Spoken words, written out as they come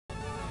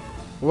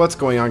What's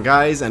going on,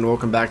 guys, and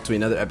welcome back to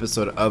another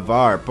episode of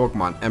our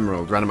Pokemon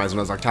Emerald Randomizer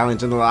Nuzlocke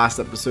challenge. In the last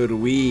episode,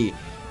 we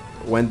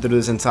went through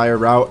this entire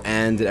route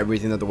and did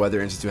everything that the Weather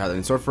Institute had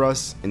in store for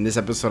us. In this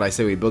episode, I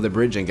say we build a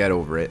bridge and get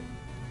over it.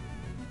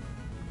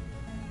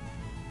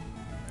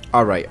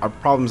 Alright, our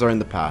problems are in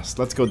the past.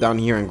 Let's go down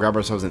here and grab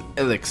ourselves an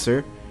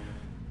elixir.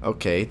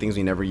 Okay, things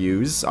we never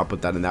use. I'll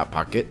put that in that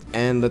pocket.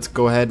 And let's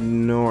go ahead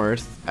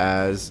north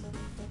as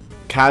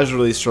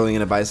casually strolling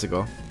in a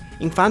bicycle.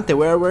 Infante,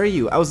 where were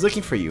you? I was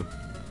looking for you.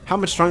 How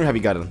much stronger have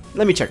you gotten?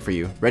 Let me check for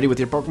you. Ready with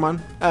your Pokemon?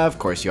 Of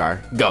course you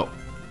are. Go.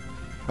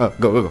 Oh,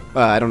 go.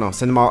 I don't know.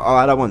 Send them all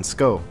out at once.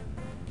 Go.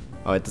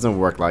 Oh, it doesn't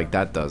work like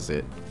that, does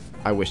it?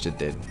 I wished it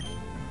did.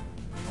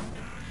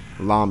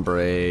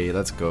 Lombre.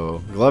 Let's go.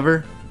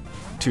 Glover?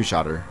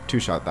 Two-shotter.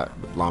 Two-shot that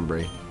with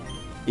Lombre.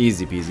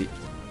 Easy peasy.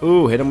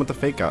 Ooh, hit him with the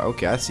fake out.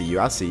 Okay, I see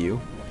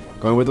you.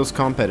 Going with those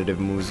competitive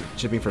moves.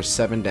 Chipping for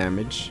 7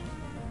 damage.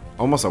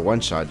 Almost a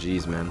one-shot.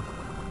 Jeez, man.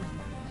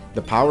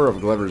 The power of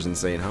Glover is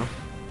insane, huh?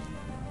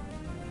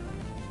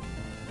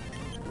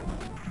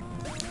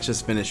 Let's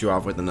just finish you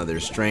off with another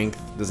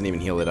strength. Doesn't even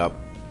heal it up.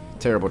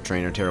 Terrible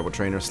trainer.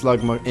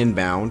 Slugma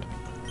inbound.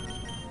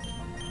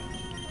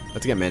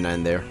 Let's get Mana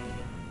in there.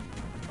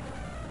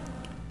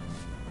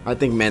 I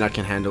think Mana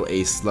can handle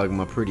a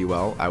Slugma pretty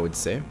well, I would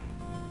say.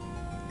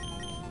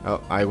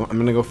 Oh, I'm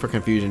gonna go for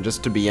Confusion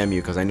just to BM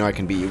you, because I know I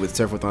can beat you with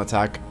Surf with one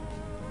attack.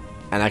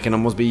 And I can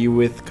almost beat you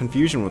with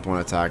Confusion with one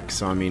attack.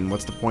 So, I mean,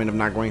 what's the point of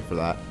not going for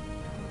that?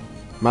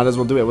 Might as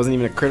well do it. It wasn't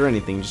even a crit or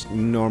anything, just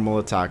normal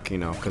attack, you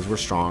know, because we're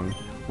strong.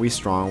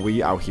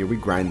 We out here, we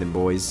grinding,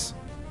 boys.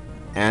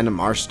 And a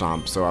Marsh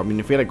Stomp. So, I mean,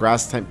 if we had a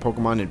grass type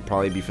Pokemon, it'd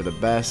probably be for the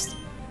best.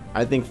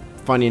 I think,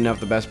 funny enough,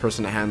 the best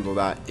person to handle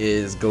that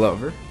is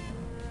Glover.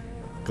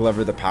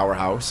 Glover, the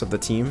powerhouse of the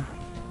team.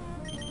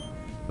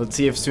 Let's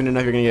see if soon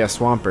enough you're going to get a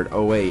Swampert.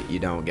 Oh, wait, you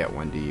don't get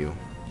one, do you?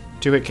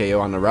 2-hit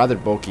KO on a rather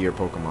bulkier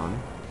Pokemon.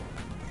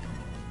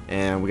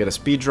 And we get a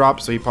speed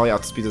drop, so he probably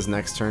outspeeds us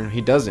next turn.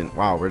 He doesn't.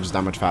 Wow, we're just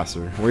that much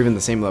faster. We're even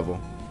the same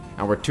level.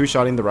 And we're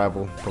two-shotting the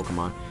rival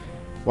Pokemon.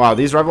 Wow,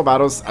 these rival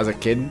battles as a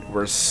kid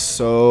were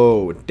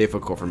so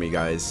difficult for me,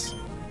 guys.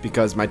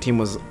 Because my team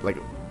was, like,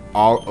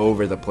 all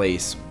over the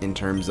place in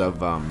terms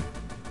of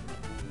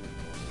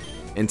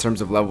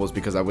levels,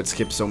 because I would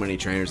skip so many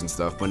trainers and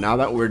stuff. But now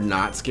that we're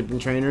not skipping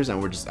trainers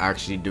and we're just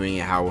actually doing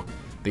it how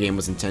the game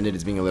was intended,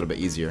 it's being a little bit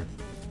easier.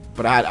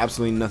 But I had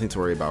absolutely nothing to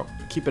worry about.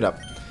 Keep it up.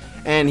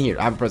 And here,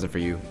 I have a present for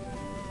you.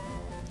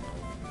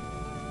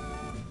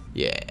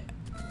 Yeah.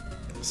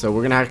 So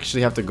we're gonna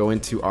actually have to go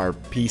into our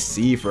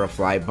PC for a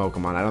fly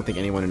Pokemon. I don't think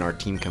anyone in our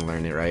team can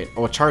learn it, right?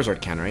 Oh, Charizard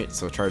can, right?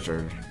 So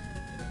Charizard.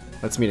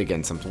 Let's meet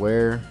again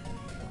somewhere.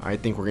 I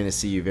think we're gonna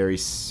see you very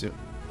soon.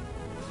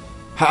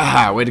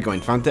 Haha, way to go,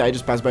 Infante. I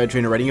just passed by a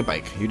trainer riding a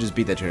bike. You just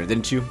beat that trainer,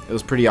 didn't you? It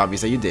was pretty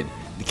obvious that you did.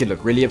 The kid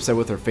looked really upset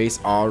with her face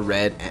all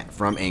red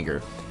from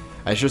anger.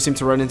 I sure seem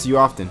to run into you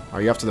often.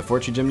 Are you off to the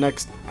Fortune Gym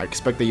next? I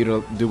expected you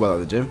to do well at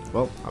the gym.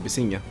 Well, I'll be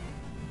seeing you.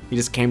 He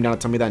just came down to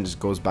tell me that and just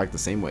goes back the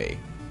same way.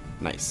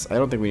 Nice. I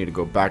don't think we need to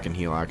go back and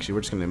heal, actually.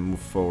 We're just going to move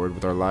forward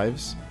with our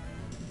lives.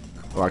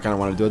 Well, I kind of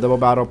want to do a double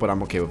battle, but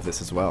I'm okay with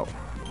this as well.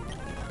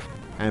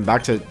 And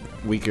back to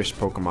weakish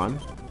Pokemon.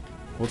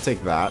 We'll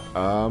take that.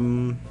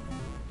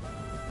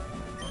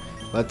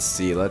 Let's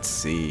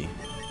see.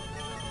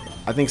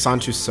 I think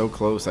Sonchu's so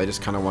close. I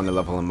just kind of want to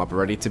level him up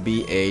already to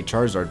be a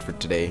Charizard for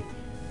today.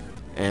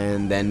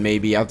 And then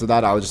maybe after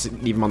that, I'll just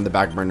leave him on the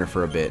back burner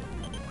for a bit.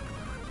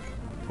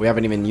 We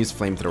haven't even used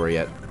Flamethrower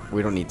yet.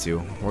 We don't need to.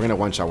 We're going to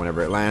one-shot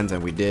whenever it lands,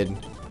 and we did.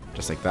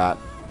 Just like that.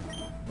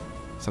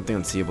 Something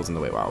unseeable's in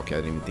the way. Wow, okay, I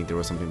didn't even think there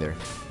was something there.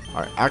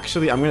 Alright,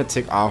 actually, I'm going to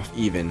tick off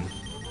even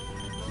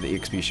the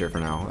EXP share for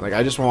now. Like,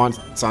 I just want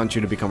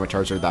Sonchu to become a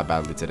Charizard that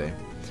badly today.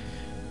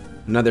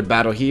 Another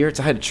battle here.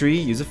 To hide a tree,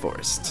 use a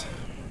forest.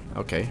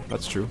 Okay,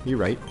 that's true. You're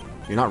right.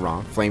 You're not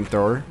wrong.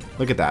 Flamethrower.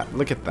 Look at that.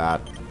 Look at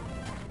that.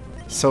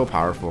 So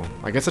powerful.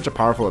 I get such a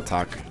powerful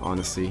attack,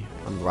 honestly.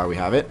 I'm glad we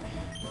have it.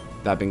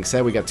 That being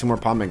said, we got 2 more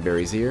Palmec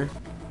berries here.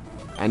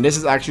 And this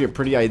is actually a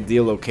pretty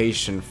ideal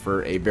location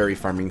for a berry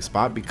farming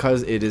spot,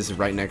 because it is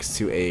right next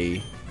to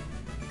a...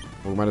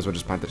 Well, we might as well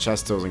just plant the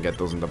Chestos and get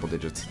those in double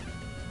digits.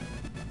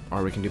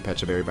 Or we can do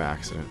Pecha Berry by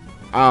accident.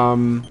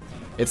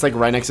 It's like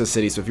right next to the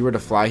city, so if you were to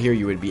fly here,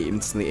 you would be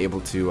instantly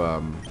able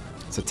to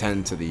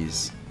tend to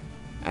these.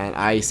 And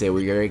I say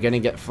we're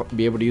going to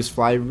be able to use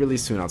fly really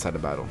soon outside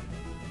of battle.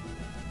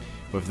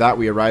 With that,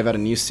 we arrive at a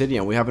new city,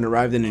 and we haven't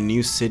arrived in a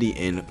new city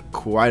in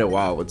quite a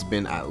while. It's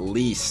been at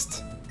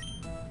least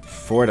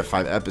 4 to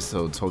 5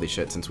 episodes, holy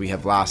shit, since we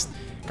have last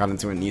got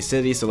into a new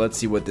city. So let's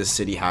see what this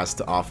city has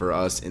to offer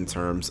us in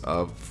terms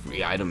of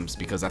free items,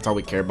 because that's all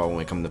we care about when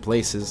we come to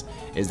places,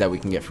 is that we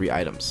can get free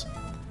items.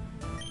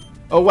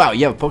 Oh wow,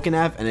 you have a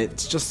Pokénav, and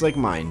it's just like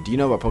mine. Do you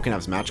know about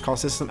Pokénav's match call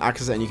system?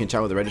 Access it and you can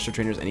chat with the registered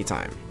trainers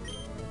anytime.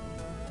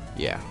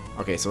 Yeah.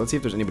 Okay, so let's see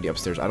if there's anybody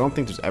upstairs. I don't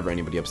think there's ever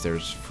anybody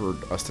upstairs for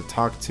us to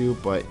talk to,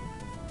 but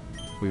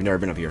we've never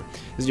been up here.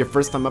 This is your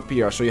first time up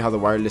here. I'll show you how the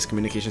wireless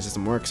communication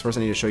system works. First,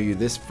 I need to show you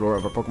this floor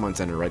of our Pokemon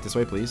Center. Right this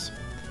way, please.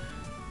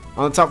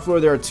 On the top floor,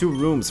 there are 2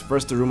 rooms.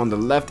 First, the room on the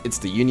left, it's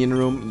the Union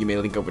Room. You may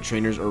link up with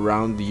trainers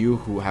around you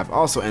who have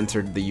also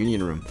entered the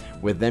Union Room.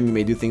 With them, you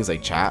may do things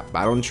like chat,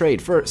 battle, and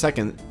trade.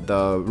 Second,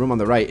 the room on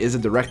the right is a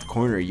direct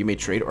corner. You may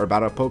trade or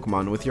battle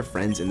Pokemon with your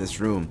friends in this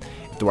room.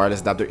 If the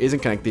wireless adapter isn't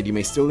connected, you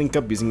may still link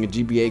up using a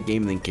GBA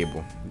game link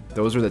cable.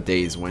 Those were the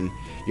days when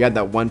you had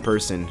that one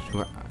person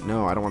who...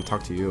 No, I don't want to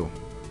talk to you.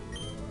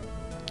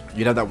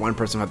 You'd have that one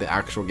person who had the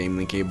actual game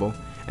link cable,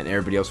 and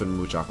everybody else would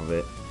mooch off of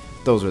it.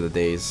 Those were the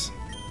days.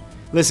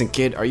 Listen,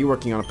 kid, are you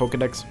working on a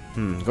Pokedex?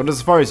 Go to the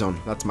Safari Zone.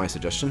 That's my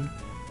suggestion.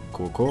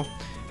 Cool, cool.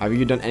 Have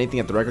you done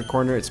anything at the record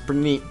corner? It's pretty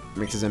neat.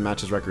 Mixes and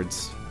matches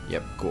records.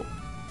 Yep, cool.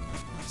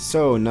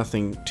 So,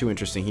 nothing too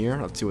interesting here.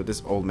 Let's see what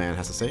this old man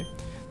has to say.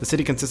 The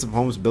city consists of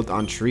homes built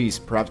on trees.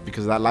 Perhaps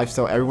because of that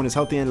lifestyle, everyone is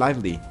healthy and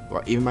lively.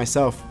 Well, even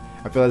myself.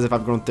 I feel as if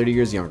I've grown 30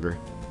 years younger.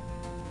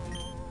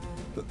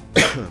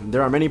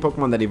 There are many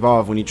Pokemon that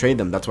evolve when you trade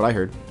them. That's what I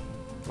heard.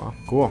 Wow,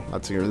 cool.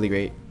 That's really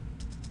great.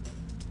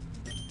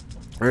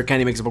 Rare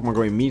candy makes a Pokemon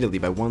grow immediately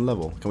by 1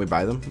 level. Can we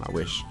buy them? I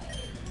wish.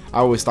 I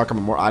always stock up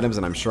on more items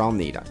and I'm sure I'll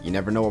need. You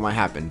never know what might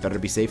happen. Better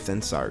be safe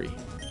than sorry.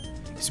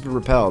 Super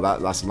Repel,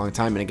 that lasts a long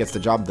time and it gets the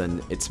job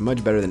done. It's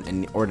much better than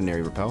any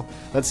ordinary Repel.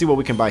 Let's see what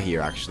we can buy here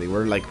actually.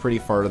 We're like pretty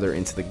farther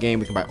into the game.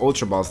 We can buy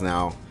Ultra Balls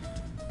now.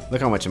 Look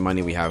how much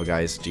money we have,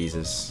 guys.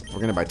 Jesus. We're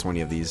gonna buy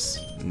 20 of these.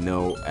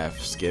 No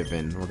F's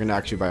given. We're gonna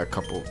actually buy a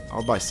couple.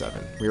 I'll buy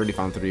 7. We already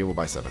found 3. We'll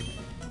buy 7.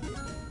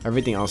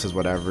 Everything else is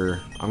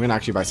whatever. I'm gonna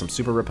actually buy some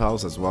Super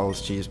Repels as well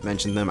as she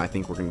mentioned them. I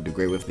think we're gonna do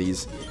great with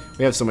these.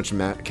 We have so much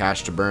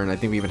cash to burn. I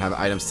think we even have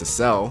items to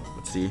sell.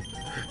 Let's see.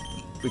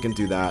 We can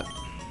do that.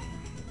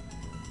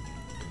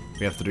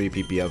 We have 3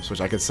 PP ups, which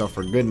I could sell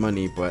for good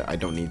money, but I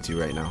don't need to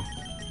right now.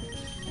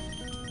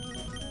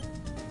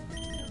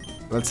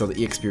 Let's sell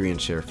the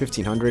experience share.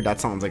 1500.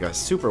 That sounds like a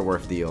super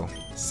worth deal.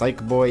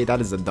 Psych Boy,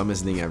 that is the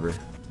dumbest thing ever.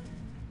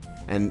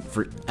 And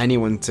for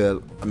anyone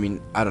to, I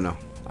mean, I don't know.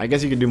 I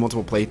guess you could do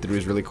multiple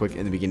playthroughs really quick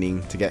in the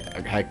beginning to get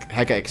a heck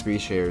of XP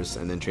shares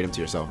and then trade them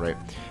to yourself, right?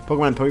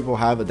 Pokemon people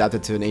have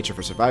adapted to nature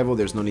for survival.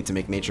 There's no need to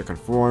make nature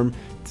conform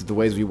to the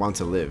ways we want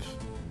to live.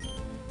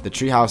 The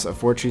treehouse of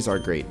 4 trees are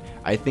great.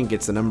 I think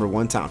it's the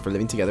 #1 town for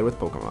living together with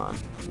Pokemon.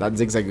 That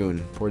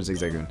Zigzagoon, poor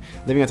Zigzagoon.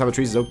 Living on top of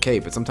trees is okay,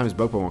 but sometimes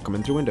bug Pokemon come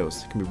in through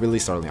windows. It can be really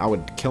startling. I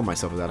would kill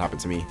myself if that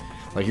happened to me.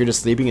 Like you're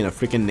just sleeping and a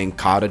freaking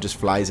Nincada just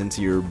flies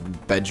into your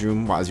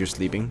bedroom while you're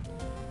sleeping.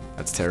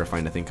 That's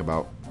terrifying to think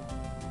about.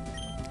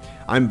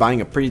 I'm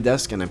buying a pretty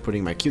desk and I'm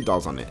putting my cute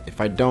dolls on it.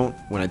 If I don't,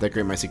 when I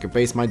decorate my secret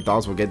base, my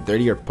dolls will get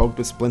dirty or poked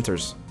with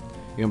splinters.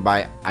 You can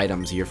buy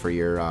items here for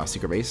your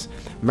secret base.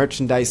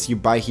 Merchandise you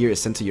buy here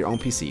is sent to your own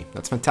PC.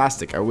 That's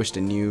fantastic. I wish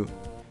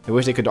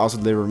they could also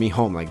deliver me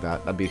home like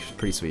that. That'd be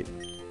pretty sweet.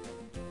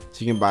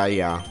 So you can buy,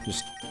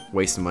 just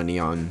waste money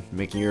on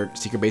making your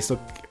secret base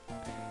look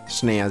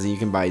snazzy. You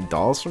can buy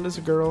dolls from this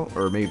girl,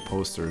 or maybe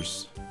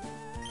posters,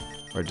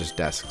 or just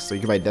desks. So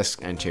you can buy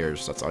desks and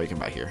chairs. That's all you can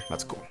buy here.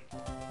 That's cool.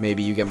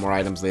 Maybe you get more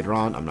items later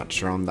on. I'm not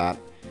sure on that.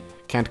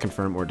 Can't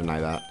confirm or deny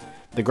that.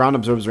 The ground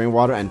absorbs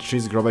rainwater and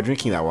trees grow by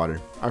drinking that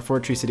water. Our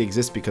 4-tree city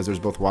exists because there's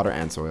both water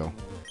and soil.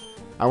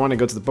 I want to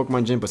go to the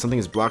Pokemon gym, but something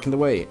is blocking the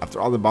way.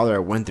 After all the bother I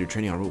went through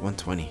training on Route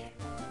 120.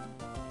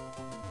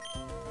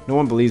 No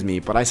one believes me,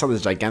 but I saw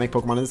this gigantic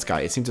Pokemon in the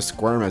sky. It seemed to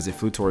squirm as it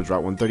flew towards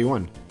Route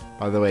 131.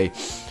 By the way,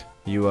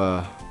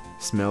 you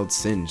smelled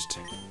singed.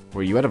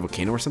 Were you at a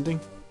volcano or something?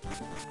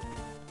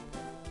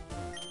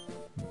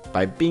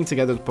 By being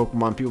together with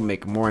Pokemon, people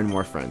make more and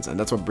more friends, and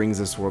that's what brings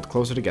this world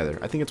closer together.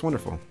 I think it's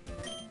wonderful.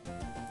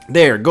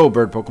 There, go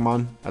bird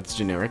Pokemon. That's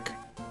generic.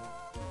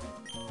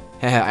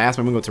 Heh, I asked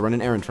my Mungo to run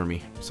an errand for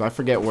me, so I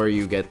forget where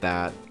you get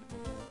that.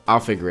 I'll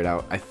figure it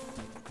out.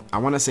 I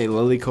want to say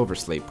Lily Cove or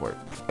Slateport.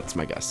 That's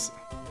my guess.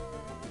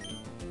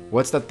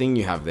 What's that thing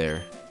you have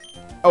there?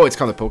 Oh, it's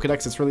called a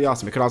Pokedex. It's really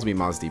awesome. It could also be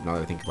Moz Deep now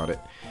that I think about it.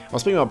 Well,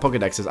 speaking about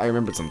Pokedexes, I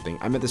remembered something.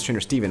 I met this trainer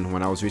Steven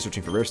when I was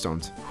researching for rare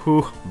stones.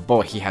 Whew,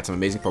 boy, he had some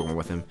amazing Pokemon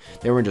with him.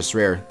 They weren't just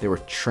rare, they were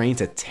trained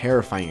to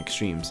terrifying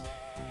extremes.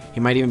 He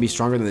might even be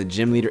stronger than the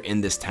gym leader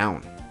in this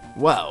town.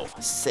 Whoa,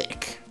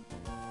 sick.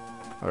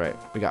 Alright,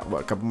 we got,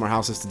 what, a couple more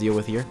houses to deal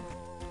with here?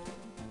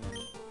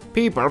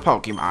 People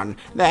Pokemon,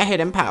 their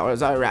hidden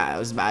powers are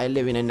aroused by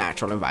living in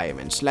natural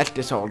environments. Let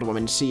this old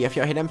woman see if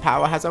your hidden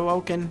power has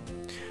awoken.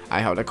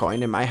 I hold a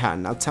coin in my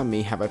hand. Now tell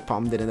me, have I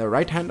palmed it in the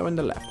right hand or in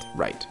the left?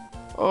 Right.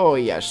 Oh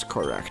yes,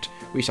 correct.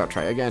 We shall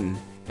try again.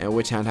 In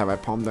which hand have I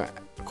palmed the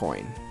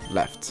coin?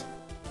 Left.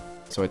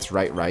 So it's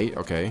right, right.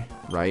 Okay.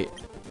 Right.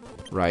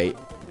 Right.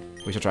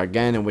 We shall try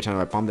again. In which hand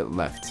have I palmed it?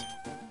 Left.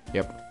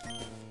 Yep.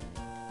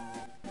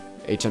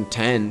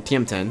 HM10,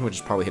 TM10, which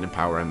is probably hidden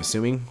power, I'm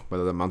assuming.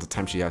 Whether the amount of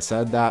time she has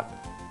said that.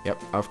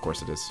 Yep, of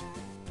course it is.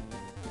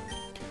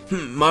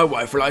 My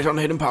wife relies on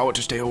hidden power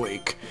to stay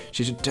awake.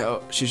 She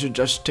should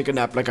just take a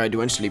nap like I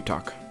do and sleep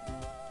talk.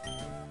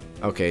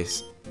 Okay.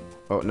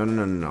 Oh,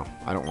 no.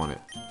 I don't want it.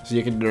 So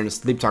you can learn to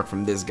sleep talk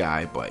from this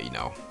guy, but you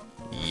know,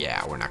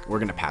 yeah, we're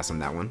gonna pass on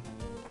that one.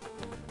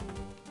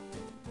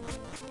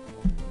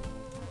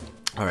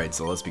 Alright,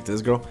 so let's speak to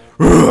this girl.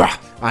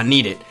 I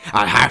need it.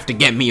 I have to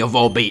get me a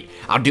Volbeat.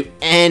 I'll do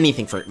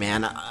anything for it,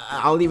 man.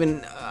 I'll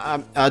even...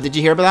 did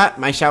you hear about that?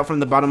 My shout from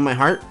the bottom of my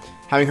heart?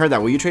 Having heard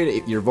that, will you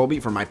trade your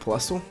Volbeat for my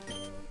Plusle?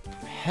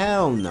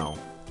 Hell no.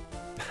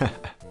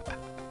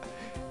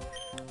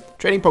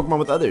 Trading Pokemon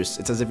with others.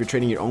 It's as if you're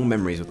trading your own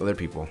memories with other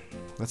people.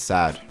 That's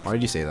sad. Why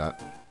did you say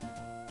that?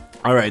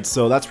 Alright,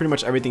 so that's pretty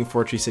much everything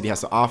Fortree City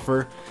has to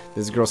offer.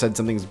 This girl said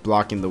something's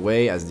blocking the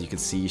way. As you can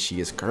see,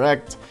 she is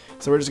correct.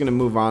 So we're just going to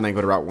move on and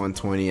go to Route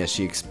 120 as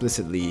she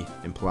explicitly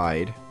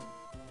implied.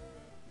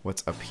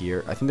 What's up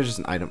here? I think there's just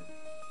an item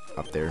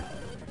up there.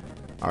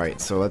 Alright,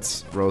 so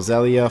let's...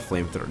 Roselia,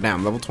 Flamethrower.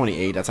 Damn, level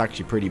 28. That's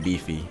actually pretty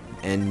beefy.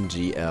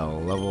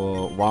 NGL.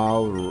 Level...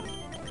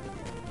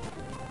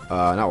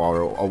 not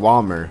Walmer. A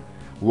Walmer.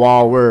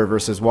 Walwer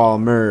versus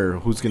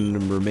Walmer. Who's going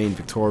to remain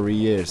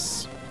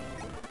victorious?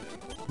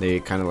 They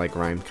kind of like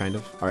rhymed, kind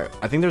of. Alright,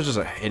 I think there's just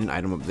a hidden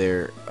item up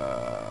there.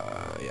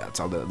 Yeah,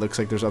 that's all that looks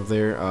like there's up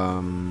there.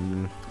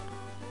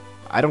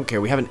 I don't care.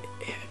 We haven't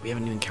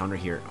even encountered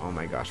here. Oh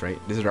my gosh, right?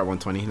 This is Route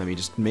 120. Let me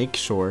just make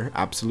sure.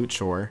 Absolute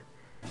sure.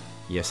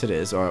 Yes, it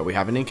is. Alright, we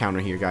have an encounter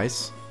here,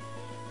 guys.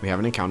 We have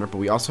an encounter, but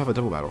we also have a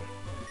double battle.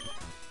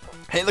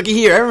 Hey, looky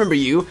here. I remember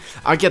you.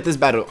 I'll get this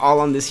battle all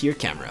on this here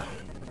camera.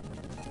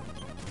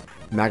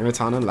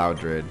 Magneton and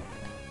Loudred.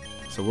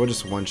 So we'll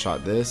just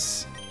one-shot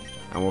this,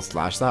 and we'll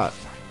slash that.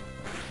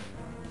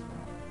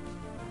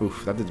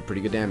 Oof, that did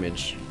pretty good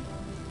damage.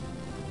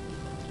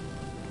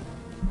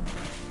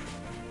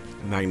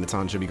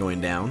 Magneton should be going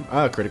down.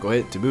 Ah, critical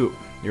hit to boot.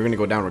 You're gonna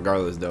go down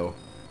regardless, though.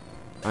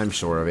 I'm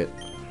sure of it.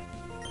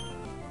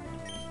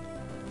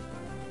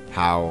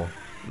 How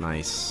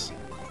nice.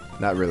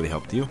 That really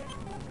helped you.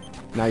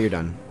 Now you're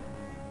done.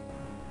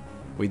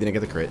 We didn't get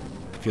the crit.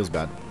 Feels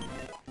bad.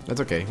 That's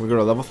okay. We go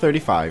to level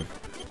 35.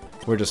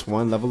 We're just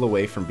one level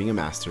away from being a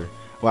master.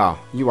 Wow,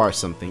 you are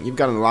something. You've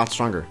gotten a lot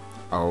stronger.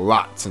 A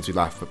lot since we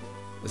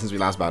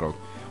last battled.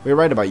 We were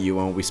right about you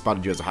when we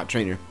spotted you as a hot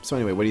trainer. So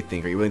anyway, what do you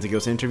think? Are you willing to give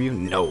us an interview?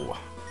 No.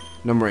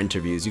 No more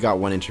interviews. You got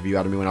one interview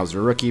out of me when I was a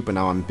rookie, but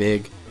now I'm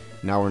big.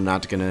 Now we're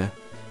not gonna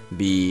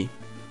be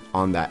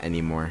on that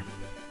anymore.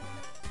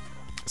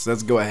 So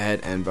let's go ahead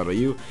and battle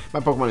you. My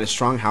Pokemon is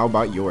strong. How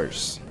about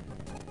yours?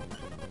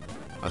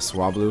 A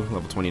Swablu,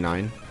 level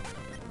 29.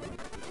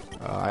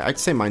 I'd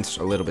say mine's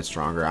a little bit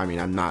stronger. I mean,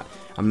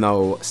 I'm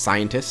no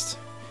scientist.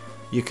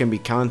 You can be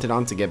counted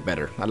on to get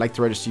better. I'd like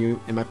to register you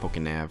in my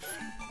Pokénav.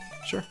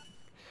 Sure.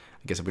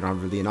 I guess we don't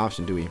have really an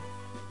option, do we?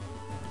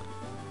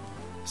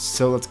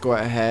 So let's go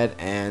ahead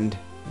and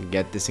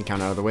get this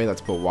encounter out of the way.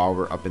 Let's put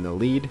Walwer up in the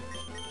lead.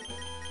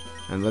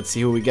 And let's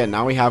see who we get.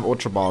 Now we have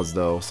Ultra Balls,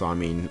 though. So, I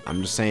mean,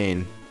 I'm just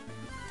saying.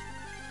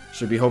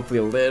 Should be hopefully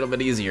a little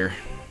bit easier.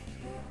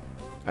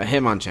 A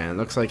Hitmonchan.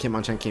 Looks like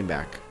Hitmonchan came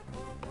back.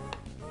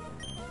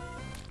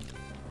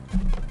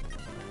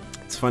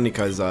 It's funny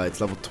because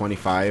it's level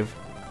 25.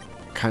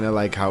 Kind of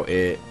like how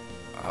it...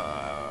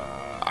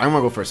 I'm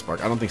going to go for a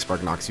Spark. I don't think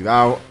Spark knocks you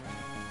out.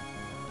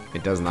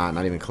 It does not.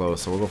 Not even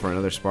close. So we'll go for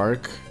another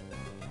Spark.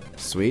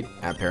 Sweet.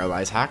 At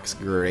Paralyze Hacks.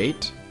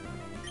 Great.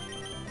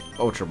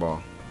 Ultra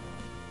Ball.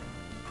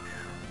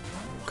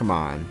 Come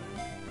on.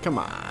 Come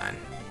on.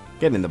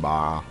 Get in the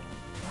ball.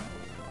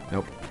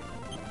 Nope.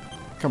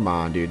 Come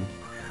on, dude.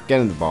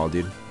 Get in the ball,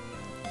 dude.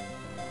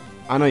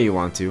 I know you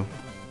want to.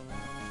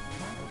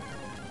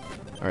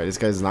 Alright, this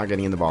guy's not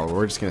getting in the ball.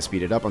 We're just going to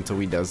speed it up until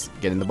he does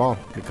get in the ball.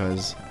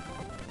 Because,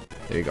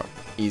 there you go.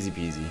 Easy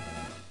peasy.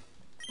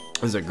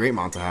 This is a great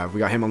mount to have. We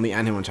got Hitmonlee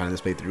and Hitmonchan in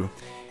this playthrough.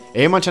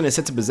 Hitmonchan is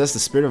said to possess the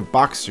spirit of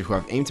boxers who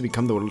have aimed to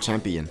become the world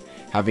champion.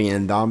 Having an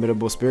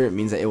indomitable spirit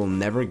means that it will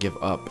never give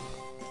up.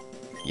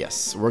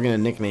 Yes, we're going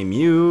to nickname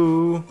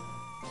you...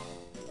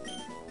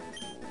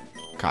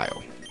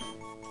 Kyle.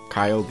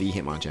 Kyle the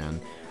Hitmonchan.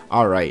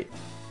 Alright,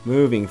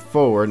 moving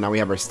forward, now we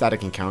have our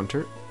static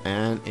encounter,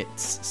 and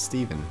it's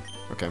Steven.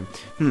 Okay.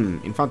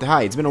 Infante,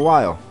 hi, it's been a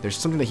while. There's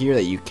something here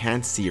that you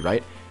can't see,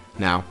 right?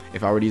 Now,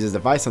 if I were to use this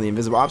device on the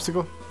invisible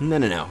obstacle?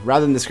 No.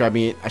 Rather than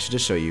describing it, I should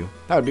just show you.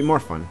 That would be more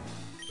fun.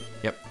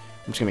 Yep.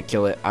 I'm just gonna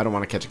kill it. I don't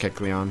want to catch a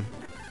Kecleon,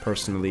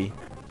 personally.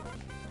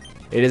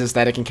 It is a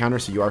static encounter,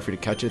 so you are free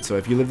to catch it. So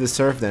if you live the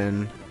surf,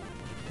 then...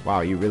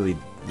 Wow, you really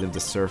live the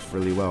surf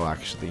really well,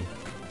 actually.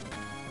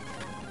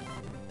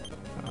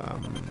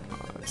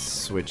 Let's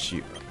switch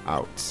you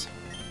out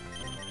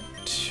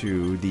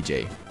to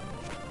DJ.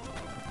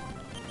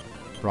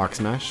 Rock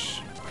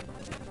Smash.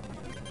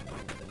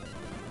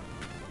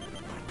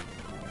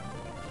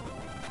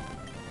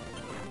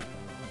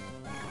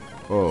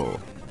 Oh.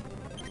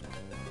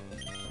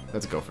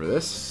 Let's go for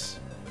this.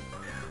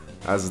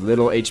 As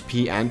little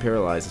HP and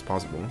paralyzed as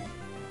possible.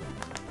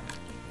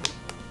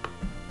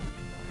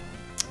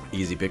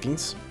 Easy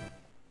pickings.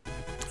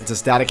 It's a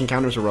static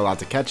encounter, so we're allowed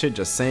to catch it.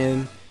 Just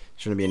saying.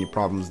 Shouldn't be any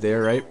problems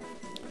there, right?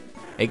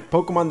 A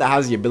Pokemon that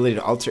has the ability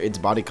to alter its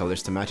body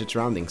colors to match its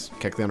surroundings.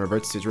 Kecleon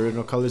reverts to its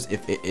original colors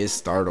if it is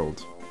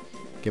startled.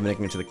 Give a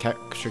nickname to the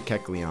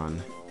Kecleon.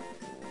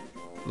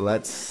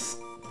 Let's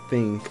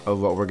think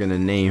of what we're gonna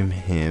name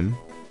him.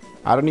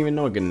 I don't even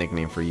know a good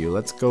nickname for you.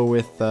 Let's go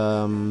with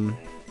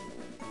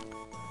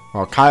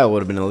Well, Kyle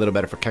would have been a little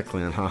better for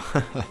Kecklin,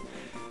 huh?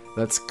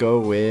 Let's go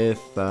with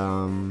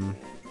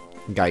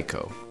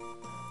Geico.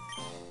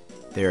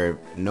 They're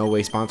no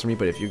way sponsoring me,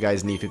 but if you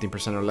guys need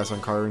 15% or less on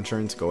car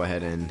insurance, go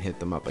ahead and hit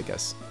them up, I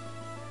guess.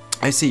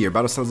 I see, your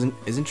battle style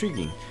is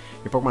intriguing.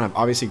 Your Pokemon have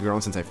obviously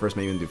grown since I first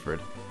met you in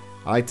Dewford.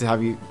 I'd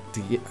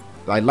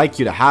like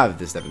you to have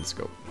this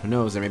Stethoscope. Who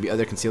knows, there may be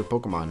other concealed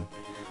Pokemon.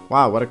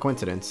 Wow, what a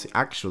coincidence.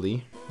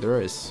 Actually,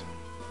 there is.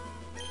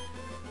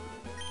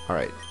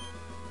 Alright,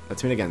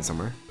 let's meet again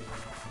somewhere.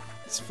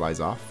 This flies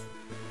off.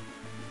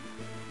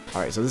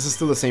 Alright, so this is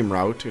still the same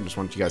route. I just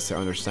want you guys to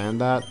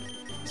understand that.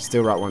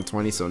 Still Route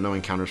 120, so no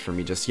encounters for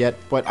me just yet.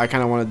 But I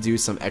kind of want to do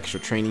some extra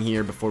training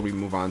here before we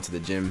move on to the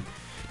gym.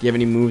 Do you have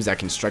any moves that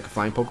can strike a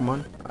flying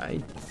Pokemon? I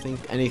think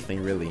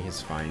anything really is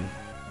fine.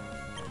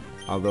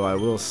 Although I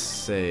will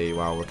say,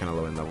 wow, we're kind of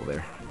low in level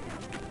there.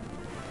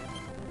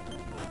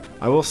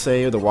 I will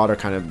say the water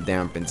kind of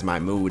dampens my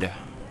mood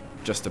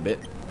just a bit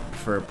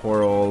for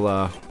poor old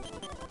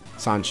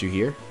Sonchu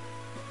here.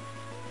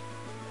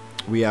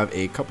 We have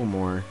a couple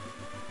more.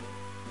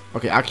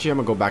 Okay, actually I'm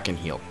gonna go back and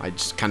heal. I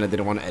just kind of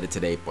didn't want to edit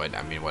today, but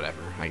I mean,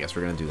 whatever. I guess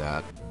we're gonna do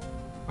that.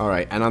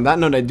 Alright, and on that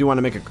note, I do want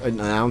to make an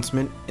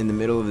announcement in the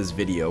middle of this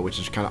video, which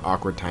is kind of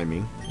awkward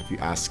timing, if you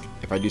ask,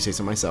 if I do say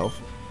so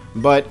myself.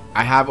 But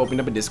I have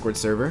opened up a Discord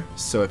server,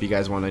 so if you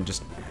guys want to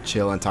just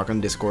chill and talk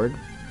on Discord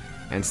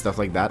and stuff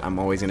like that, I'm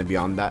always going to be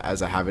on that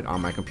as I have it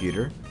on my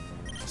computer.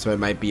 So it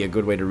might be a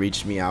good way to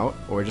reach me out,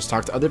 or just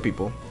talk to other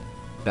people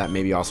that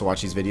maybe also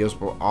watch these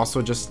videos, or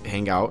also just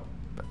hang out.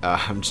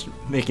 I'm just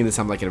making this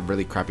sound like a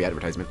really crappy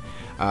advertisement.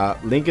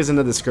 Link is in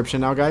the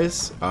description now,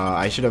 guys.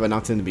 I should have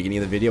announced it in the beginning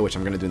of the video, which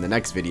I'm going to do in the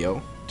next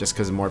video, just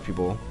because more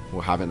people who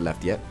haven't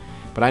left yet.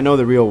 But I know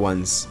the real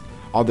ones,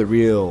 all the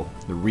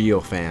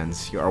real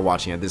fans are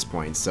watching at this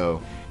point.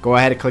 So go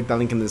ahead and click that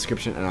link in the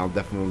description, and I'll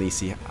definitely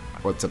see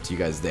what's up to you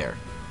guys there.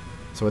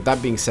 So with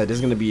that being said, this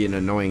is going to be an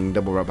annoying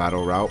double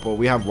battle route, but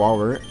we have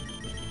Walrus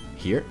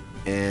here.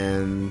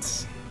 And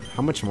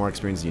how much more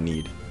experience do you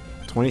need?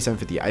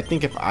 2750. I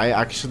think if I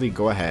actually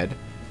go ahead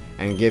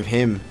and give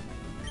him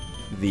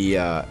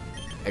the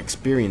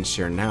experience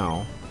share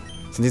now,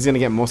 since he's going to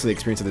get most of the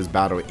experience of this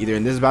battle, either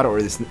in this battle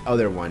or this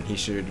other one, he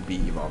should be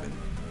evolving.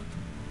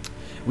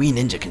 We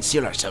ninja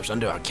conceal ourselves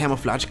under our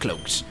camouflage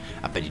cloaks.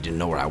 I bet you didn't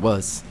know where I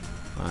was.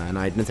 And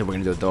I didn't think we're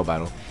going to do a double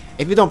battle.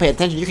 If you don't pay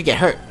attention, you could get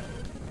hurt.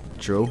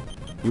 True.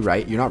 You're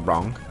right. You're not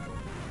wrong.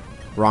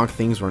 Wrong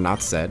things were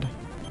not said.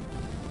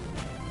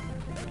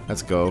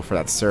 Let's go for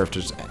that surf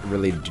to just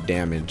really do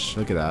damage.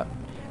 Look at that.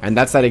 And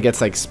that's that it gets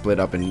like split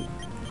up and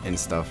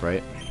stuff,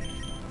 right?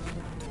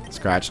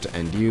 Scratch to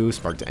end you,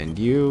 spark to end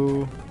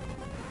you.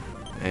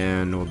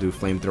 And we'll do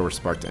flamethrower,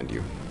 spark to end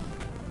you.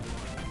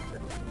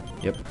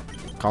 Yep.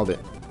 Called it.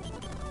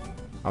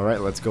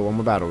 Alright, let's go one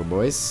more battle,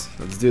 boys.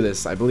 Let's do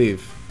this, I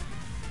believe.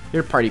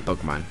 You're party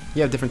Pokemon.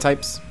 You have different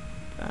types?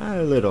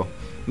 A little.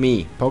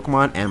 Me,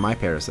 Pokemon, and my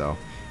Parasol.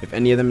 If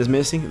any of them is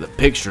missing, the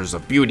pictures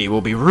of beauty will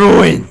be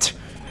ruined!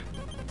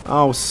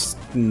 Oh,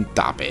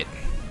 stop it.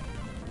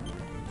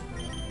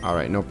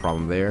 Alright, no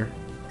problem there.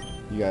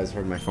 You guys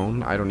heard my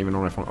phone? I don't even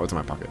know my phone. Oh, it's in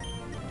my pocket.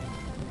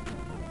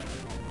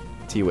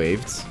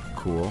 T-waved.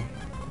 Cool.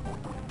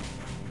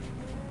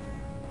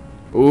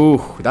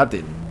 Ooh, that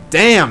did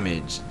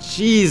damage.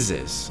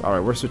 Jesus.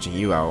 Alright, we're switching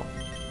you out.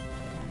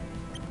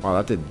 Wow,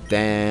 that did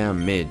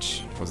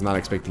damage. Was not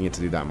expecting it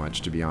to do that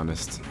much, to be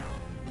honest.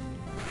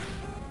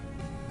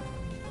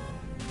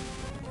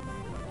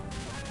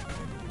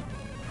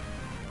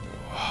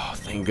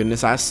 Thank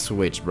goodness I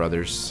switched,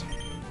 brothers.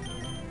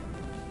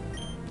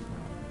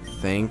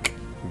 Thank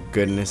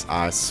goodness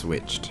I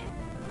switched.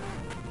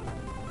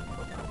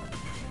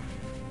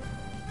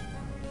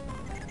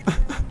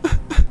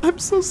 I'm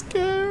so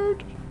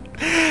scared.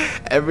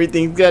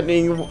 Everything's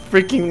getting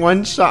freaking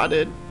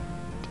one-shotted.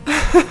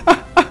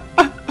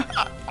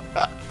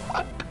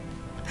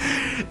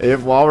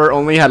 If Walrus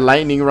only had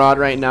Lightning Rod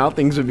right now,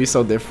 things would be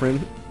so different.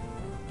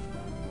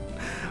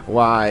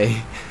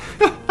 Why?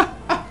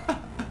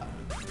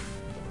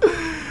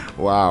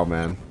 Wow,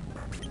 man.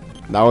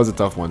 That was a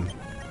tough one.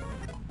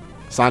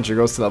 Sonchu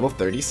goes to level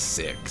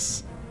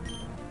 36.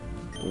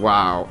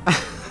 Wow.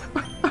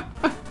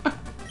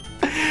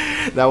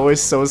 That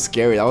was so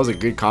scary. That was a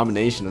good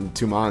combination of the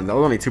two Mons. That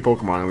was only two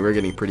Pokemon and we were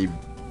getting pretty...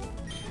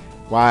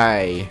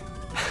 Why?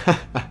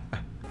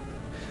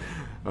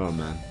 Oh,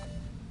 man.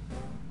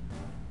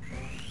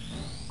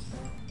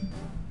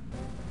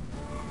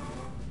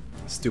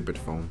 Stupid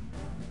phone.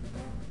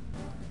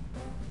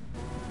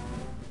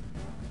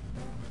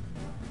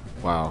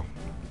 Wow.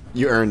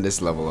 You earned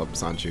this level up,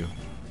 Sonchu.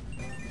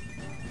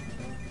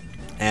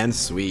 And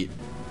sweet.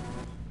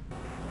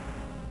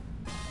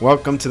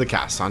 Welcome to the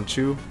cast,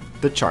 Sonchu,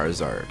 the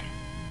Charizard.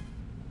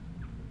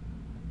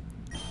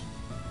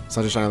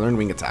 Sonchu's trying to learn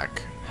Wing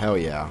Attack. Hell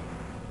yeah.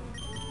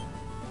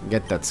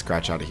 Get that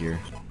scratch out of here.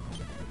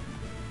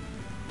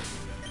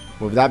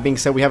 With that being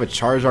said, we have a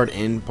Charizard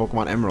in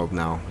Pokemon Emerald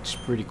now, which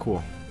is pretty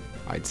cool,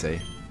 I'd say.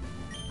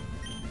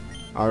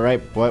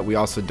 Alright, but we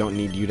also don't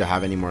need you to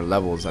have any more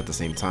levels at the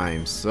same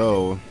time,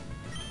 so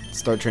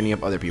start training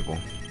up other people.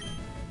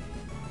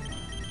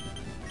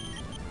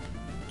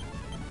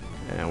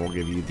 And we'll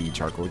give you the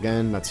charcoal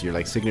again. That's your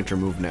like signature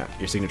move now,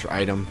 your signature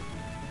item.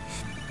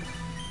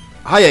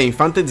 Hiya,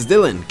 Infante, it's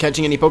Dylan.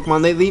 Catching any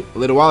Pokemon lately? A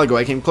little while ago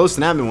I came close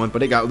to nabbing one,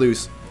 but it got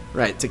loose.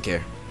 Right, take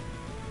care.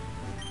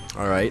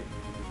 Alright.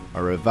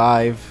 A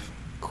revive.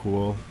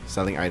 Cool.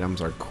 Selling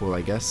items are cool,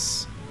 I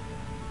guess.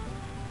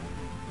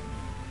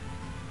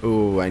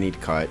 Ooh, I need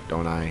cut,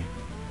 don't I?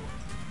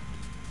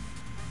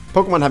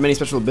 Pokemon have many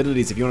special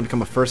abilities. If you want to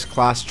become a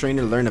first-class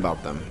trainer, learn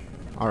about them.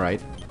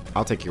 Alright.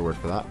 I'll take your word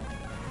for that.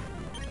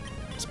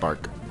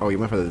 Spark. Oh, you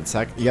went for the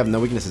detect? You have no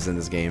weaknesses in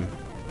this game.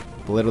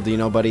 But little do you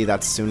know, buddy,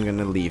 that's soon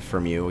gonna leave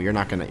from you. You're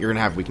gonna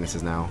have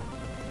weaknesses now.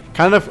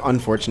 Kind of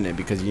unfortunate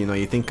because you know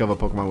you think of a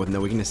Pokemon with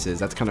no weaknesses.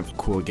 That's kind of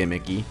cool,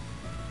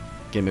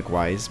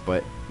 gimmick-wise,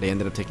 but they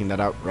ended up taking that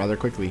out rather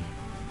quickly.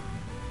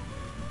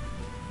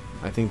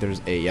 I think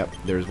there's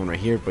there's one right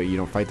here, but you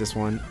don't fight this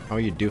one. Oh,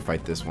 you do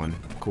fight this one.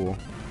 Cool.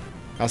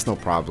 That's no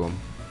problem.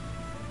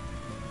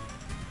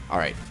 All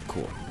right,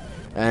 cool.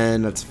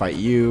 And let's fight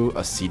you.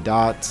 A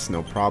C-Dot,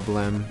 no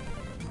problem.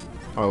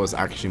 Oh, it was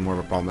actually more of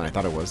a problem than I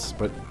thought it was,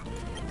 but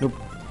nope.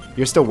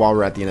 You're still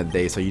Walrus at the end of the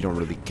day, so you don't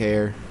really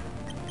care.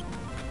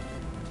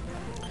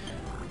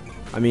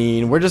 I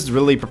mean, we're just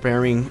really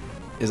preparing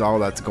is all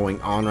that's going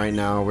on right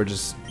now. We're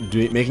just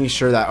making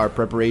sure that our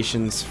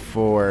preparations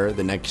for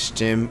the next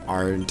gym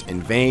aren't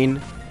in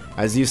vain.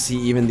 As you see,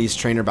 even these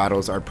trainer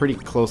battles are pretty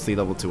closely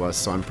level to us,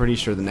 so I'm pretty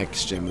sure the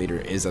next gym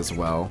leader is as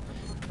well.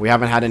 We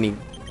haven't had any...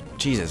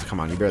 Jesus, come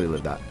on, you barely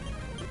lived that.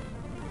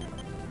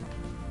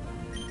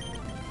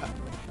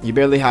 You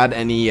barely had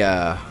any,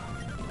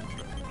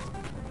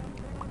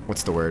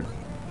 what's the word?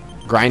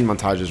 Grind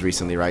montages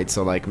recently, right?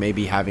 So, like,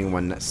 maybe having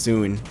one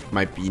soon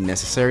might be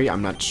necessary.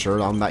 I'm not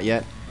sure on that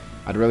yet.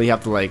 I'd really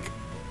have to, like,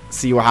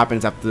 see what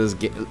happens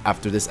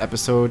after this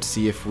episode.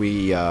 See if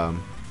we,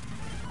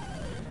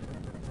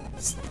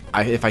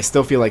 if I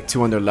still feel like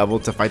too under level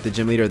to fight the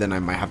gym leader, then I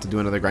might have to do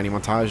another grinding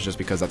montage just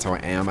because that's how I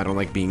am. I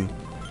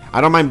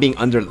don't mind being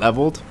under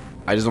leveled.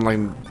 I just don't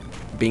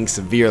like being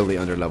severely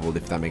under leveled,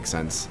 if that makes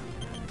sense.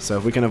 So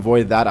if we can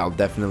avoid that, I'll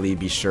definitely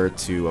be sure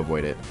to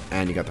avoid it.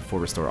 And you got the full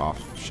restore off.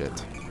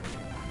 Shit.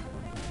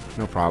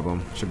 No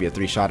problem. Should be a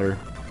 3-shotter.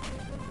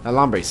 That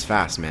Lombre's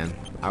fast, man.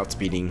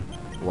 Outspeeding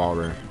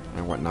Walrus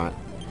and whatnot.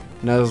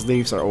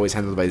 Nuzleafs are always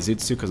handled by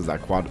Zutsu because of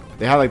that quad.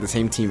 They had like the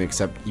same team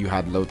except you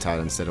had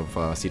Lotad instead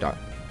of C-Dot.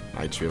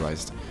 I just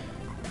realized.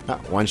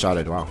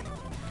 One-shotted, wow.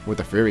 With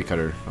the Fury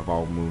Cutter of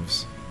all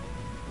moves.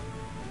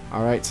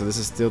 Alright, so this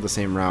is still the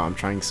same route. I'm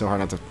trying so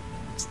hard not to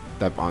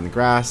step on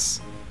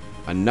grass.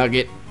 A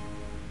Nugget.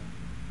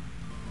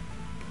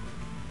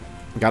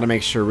 Gotta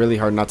make sure really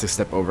hard not to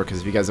step over,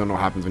 because if you guys don't know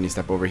what happens when you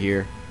step over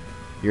here,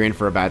 you're in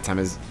for a bad time,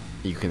 as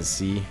you can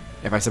see.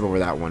 If I step over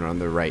that one on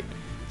the right.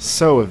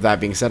 So with that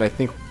being said, I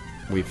think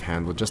we've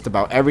handled just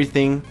about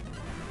everything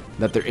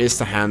that there is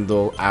to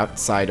handle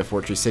outside of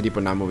Fortress City,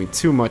 but not moving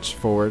too much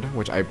forward,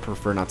 which I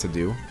prefer not to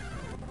do.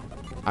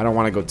 I don't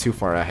want to go too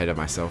far ahead of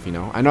myself, you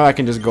know. I know I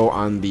can just go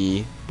on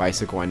the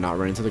bicycle and not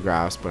run into the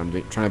grass, but I'm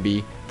trying to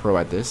be pro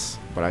at this,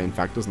 but I in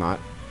fact was not.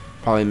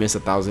 Probably missed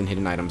 1,000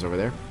 hidden items over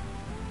there.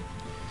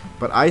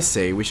 But I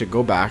say we should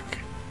go back,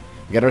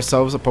 get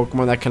ourselves a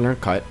Pokemon that can learn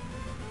Cut,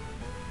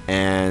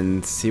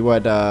 and see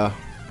what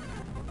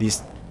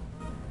these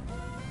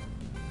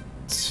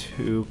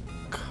 2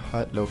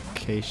 Cut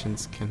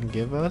locations can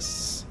give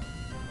us.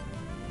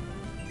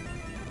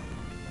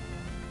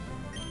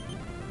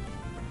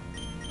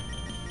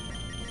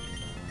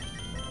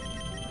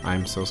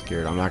 I'm so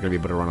scared. I'm not going to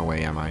be able to run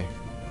away, am I?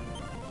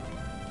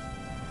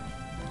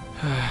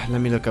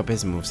 Let me look up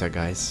his moveset,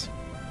 guys.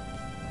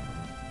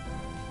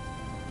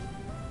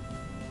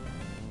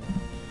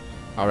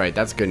 Alright,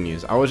 that's good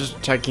news. I was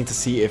just checking to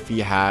see if he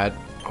had...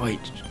 Oh, wait.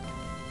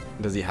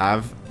 Does he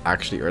have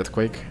actually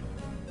Earthquake?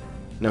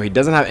 No, he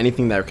doesn't have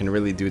anything that can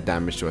really do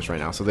damage to us right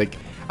now. So, like,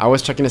 I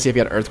was checking to see if he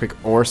had Earthquake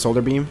or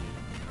Solar Beam.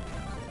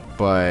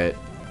 But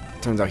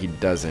turns out he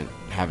doesn't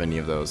have any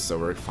of those, so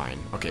we're fine.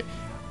 Okay.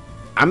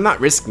 I'm not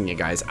risking it,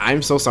 guys.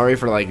 I'm so sorry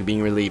for, like,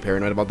 being really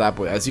paranoid about that.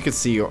 But as you can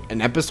see,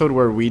 an episode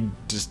where we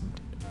just,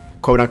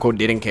 quote-unquote,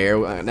 didn't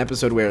care. An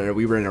episode where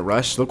we were in a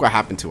rush. Look what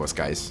happened to us,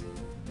 guys.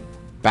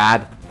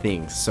 Bad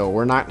things. So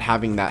we're not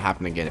having that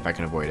happen again if I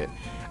can avoid it.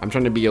 I'm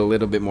trying to be a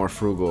little bit more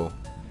frugal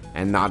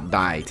and not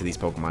die to these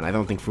Pokemon. I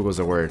don't think frugal is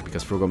a word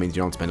because frugal means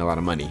you don't spend a lot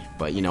of money.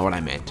 But you know what I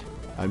meant.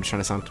 I'm just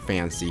trying to sound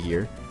fancy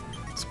here.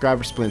 Let's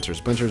grab Splinter.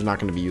 Splinter's not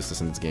going to be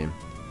useless in this game.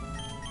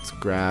 Let's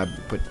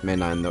put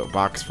Mena in the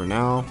box for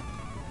now.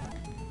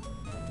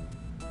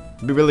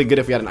 It'd be really good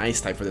if we had an Ice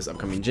type for this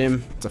upcoming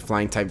gym. It's a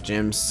flying type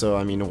gym, so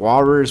I mean,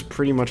 Walrus is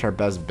pretty much our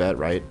best bet,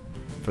 right,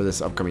 for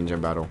this upcoming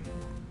gym battle.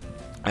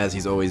 As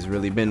he's always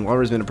really been.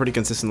 Walrus has been a pretty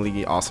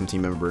consistently awesome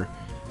team member.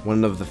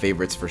 One of the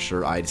favorites for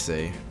sure, I'd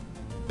say.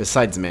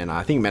 Besides Mena,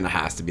 I think Mena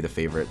has to be the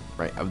favorite,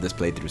 right, of this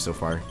playthrough so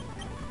far.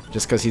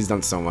 Just because he's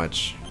done so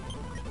much.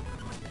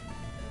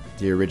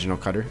 The original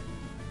Cutter.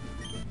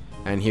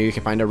 And here you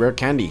can find a rare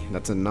candy.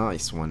 That's a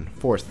nice one.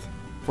 Fourth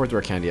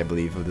rare candy, I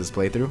believe, of this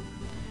playthrough.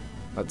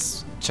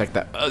 Let's check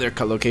that other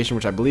cut location,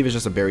 which I believe is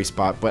just a berry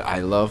spot, but I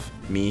love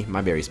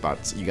my berry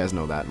spots. You guys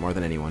know that more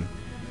than anyone.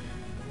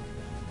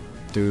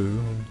 I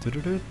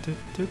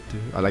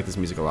like this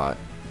music a lot.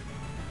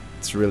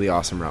 It's really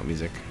awesome route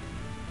music.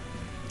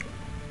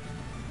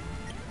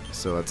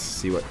 So let's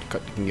see what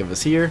cut can give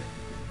us here.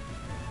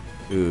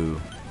 Ooh,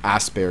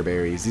 asper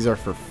berries. These are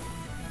for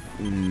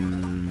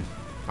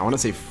I want to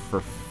say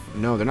for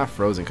no, they're not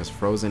frozen, because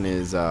frozen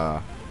is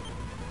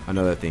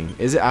another thing.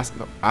 Is it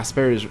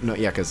asper? No,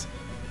 yeah, because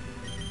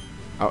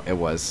oh, it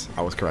was.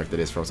 I was correct. It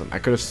is frozen. I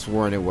could have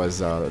sworn it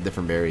was a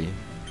different berry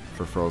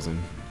for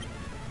frozen.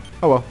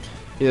 Oh well.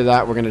 Either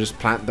that, we're gonna just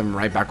plant them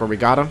right back where we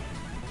got them.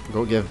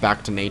 Go give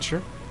back to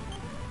nature.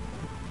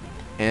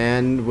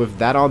 And with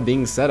that all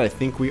being said, I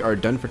think we are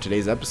done for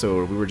today's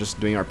episode. We were just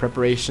doing our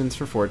preparations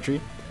for Fortree.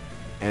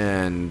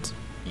 And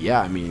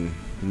yeah, I mean,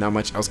 not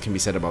much else can be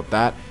said about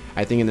that.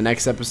 I think in the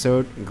next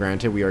episode,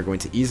 granted, we are going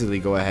to easily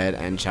go ahead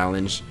and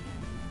challenge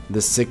the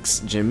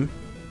 6th gym,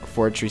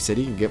 Fortree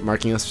City,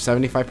 marking us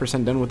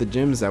 75% done with the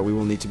gyms that we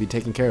will need to be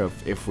taken care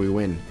of if we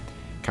win.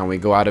 Can we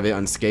go out of it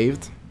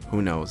unscathed?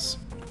 Who knows?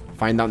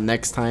 Find out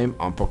next time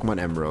on Pokemon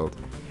Emerald.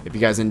 If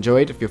you guys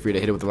enjoyed, feel free to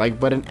hit it with the like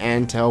button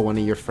and tell one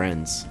of your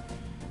friends.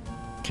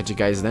 Catch you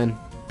guys then.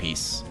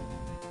 Peace.